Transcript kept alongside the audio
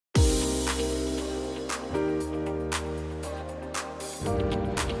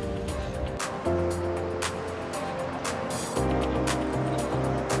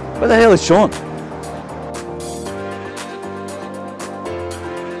Where the hell is Sean?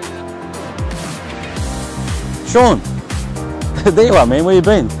 Sean, there you are, man. Where you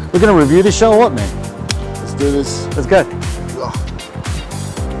been? We're going to review this show or what, man? Let's do this. Let's go.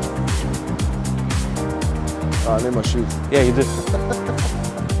 Oh, I need my shoes. Yeah, you do.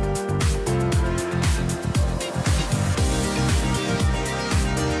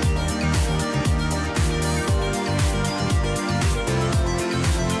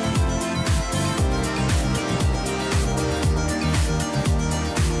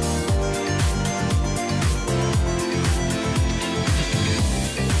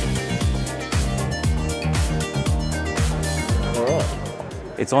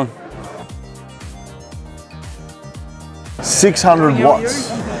 It's on. 600 watts.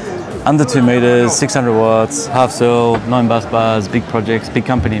 Under 2 meters, 600 watts, half cell, 9 bus bars, big projects, big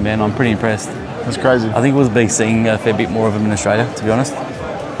company, man. I'm pretty impressed. That's crazy. I think we'll be seeing a fair bit more of them in Australia, to be honest.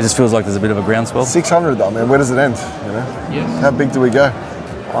 It just feels like there's a bit of a groundswell. 600 though, man. Where does it end? You know? Yes. How big do we go?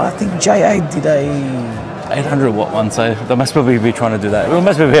 I think JA did a 800 watt one, so they must probably be trying to do that. Well, it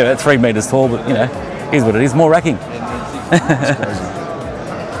must be about 3 meters tall, but you know, here's what it is, more racking. That's crazy.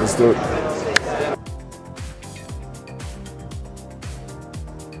 Let's do it.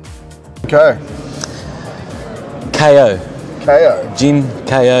 Okay. KO. KO. Gin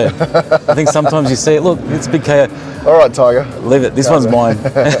KO. I think sometimes you see it. Look, it's a big KO. All right, Tiger. Leave it. This one's mine.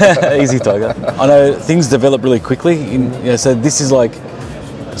 Easy, Tiger. I know things develop really quickly. So this is like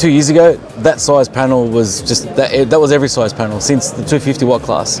 2 years ago. That size panel was just that was every size panel since the 250 watt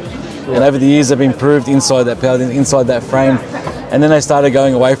class. Yeah. And over the years, they've improved inside that power, inside that frame. And then they started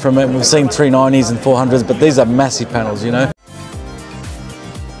going away from it. We've seen 390s and 400s, but these are massive panels, you know.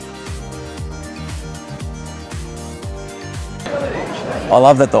 I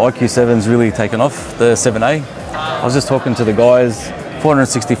love that the IQ7's really taken off, the 7A. I was just talking to the guys,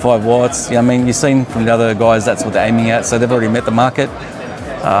 465 watts. I mean, you've seen from the other guys, that's what they're aiming at, so they've already met the market.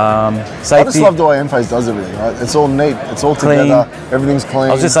 Safety. I just love the way Enphase does everything, right? It's all neat, it's all clean. Together, everything's clean.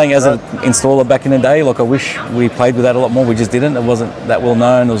 I was just saying, as an installer back in the day, like I wish we played with that a lot more. We just didn't. It wasn't that well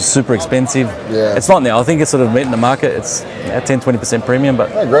known. It was super expensive. Yeah. It's not now. I think it's sort of meeting the market. It's at 10-20% premium,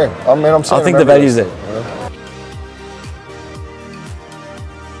 but I agree. I mean, I think the value's there. Yeah.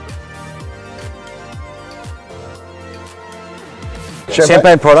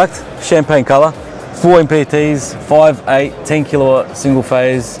 Champagne product, champagne colour, 4 MPTs, 5, 8, 10 kilowatt single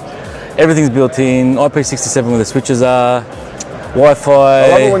phase. Everything's built in. IP67 where the switches are. Wi-Fi. I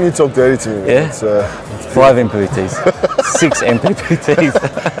love it when you talk dirty to me. Yeah. It's 5 MPTs, 6 MPTs.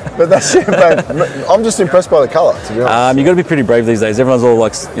 But that's champagne. I'm just impressed by the colour, to be honest. You got to be pretty brave these days. Everyone's all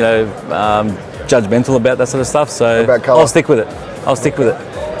like, you know, judgmental about that sort of stuff. So about colour? I'll stick with it. I'll stick with it.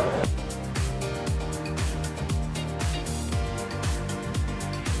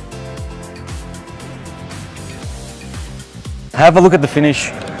 Have a look at the finish.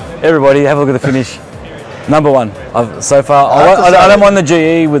 Everybody, have a look at the finish. Number one so far. I don't mind the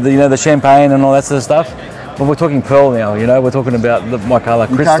GE with the, you know, the champagne and all that sort of stuff. But we're talking pearl now, you know. We're talking about my colour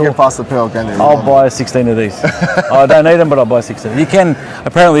crystal. You can't get past the pearl, can you? I'll buy 16 of these. I don't need them, but I'll buy 16. You can.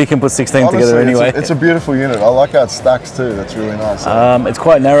 Apparently, you can put 16 Honestly, together anyway. It's a beautiful unit. I like how it stacks too. That's really nice. It's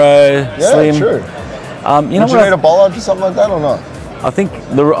quite narrow, slim. Yeah, true. You know Would you need a bollard or something like that or not? I think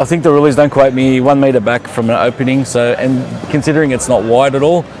the rulers don't quote me 1 meter back from an opening. So, and considering it's not wide at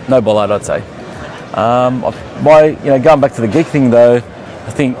all, no bollard, I'd say. Going back to the geek thing though, I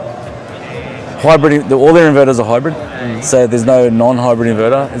think hybrid. All their inverters are hybrid, so there's no non-hybrid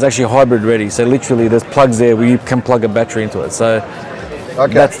inverter. It's actually hybrid ready. So literally, there's plugs there where you can plug a battery into it. So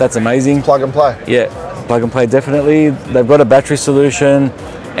that's amazing. It's plug and play. Yeah, plug and play definitely. They've got a battery solution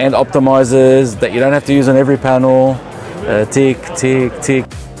and optimizers that you don't have to use on every panel. Tick, tick, tick.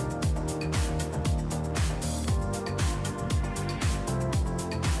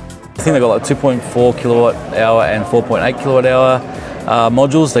 I think they've got like 2.4 kilowatt hour and 4.8 kilowatt hour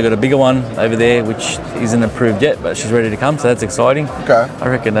modules. They've got a bigger one over there, which isn't approved yet, but she's ready to come, so that's exciting. Okay. I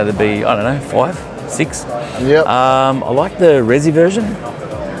reckon that'd be, I don't know, 5, 6. Yep. I like the Resi version,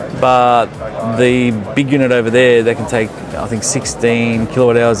 but the big unit over there, they can take, I think, 16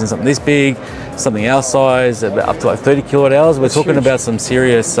 kilowatt hours in something this big, something our size, up to like 30 kilowatt hours. We're talking about some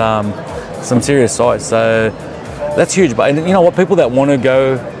serious size. So that's huge. But you know what? People that want to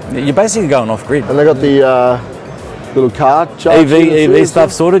go, you're basically going off grid. And they got the little car charge. EV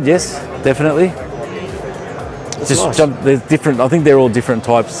stuff sorted. Yes, definitely. Just nice. There's different. I think they're all different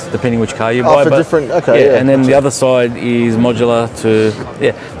types depending which car you buy. For different. Okay. Yeah, and then the other side is modular to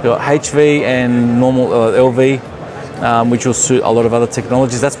you've got HV and normal LV, which will suit a lot of other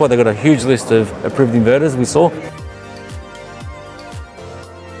technologies. That's why they've got a huge list of approved inverters. We saw.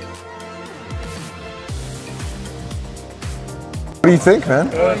 do you think, man?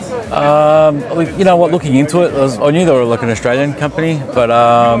 You know what? Looking into it, I knew they were like an Australian company, but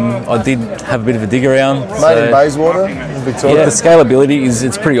I did have a bit of a dig around. Made in Bayswater, Victoria. Yeah, the scalability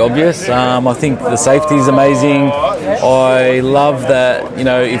is pretty obvious. I think the safety is amazing. I love that, you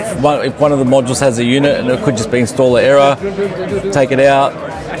know, if one of the modules has a unit and it could just be installer error, take it out,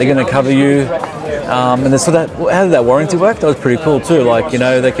 they're going to cover you. And so how did that warranty work? That was pretty cool too. Like, you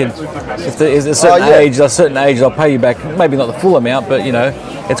know, they could, if there's a certain age, they'll pay you back, maybe not the full amount, but you know,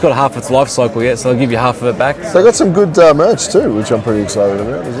 it's got half its life cycle yet, so they'll give you half of it back. They got some good merch too, which I'm pretty excited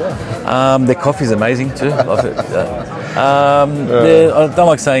about as well. Their coffee's amazing too. Love it. I don't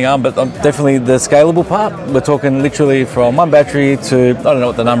like saying but definitely the scalable part. We're talking literally from one battery to, I don't know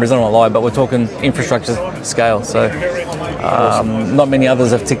what the number is, I don't want to lie, but we're talking infrastructure scale. So not many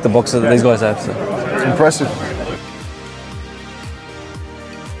others have ticked the boxes that these guys have. So. It's impressive.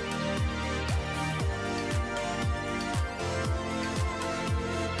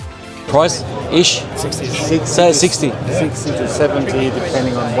 Price-ish? 60. Say 60. 60 to 70,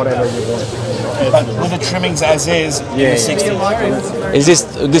 depending on whatever you want. But with the trimmings as is, Yeah. 60. Is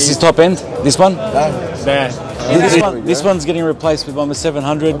this is top end? This one? There. This one's getting replaced with one with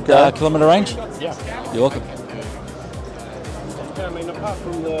 700 kilometre range? Yeah. You're welcome. I mean, apart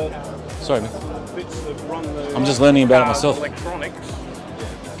from the Sorry, man. bits that run the I'm just learning about it myself. electronics.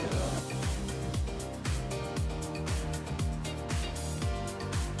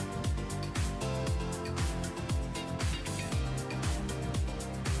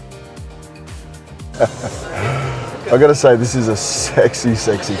 I gotta say, this is a sexy,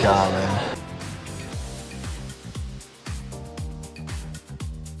 sexy car, man.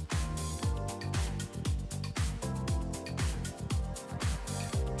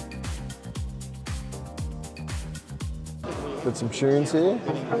 Got some tunes here.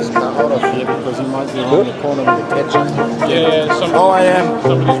 Out of here because you might be on the corner with the ketchup. Yeah, some, Oh, I am.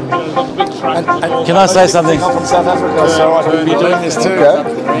 Can I say something? I'm from South Africa, so I could be doing this too.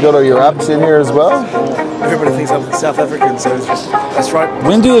 Okay. You got all your apps in here as well. Everybody thinks I'm South African, so it's just, that's right.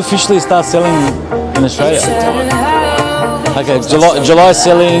 When do you officially start selling in Australia? Okay, July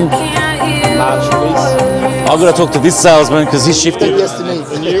selling. March release. I've got to talk to this salesman because he's shifted. Destiny.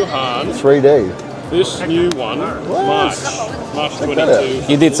 the new Han, 3D. this new one, March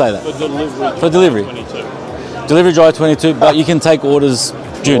 22. You did say that. For delivery. For delivery. 22. Delivery July 22, but you can take orders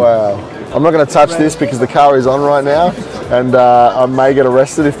June. Wow. I'm not going to touch this because the car is on right now, and I may get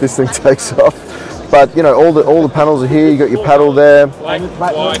arrested if this thing takes off. But you know, all the panels are here. You got your paddle there. Black,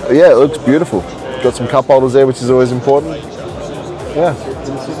 white. Yeah, it looks beautiful. Got some cup holders there, which is always important. Yeah,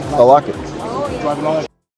 I like it.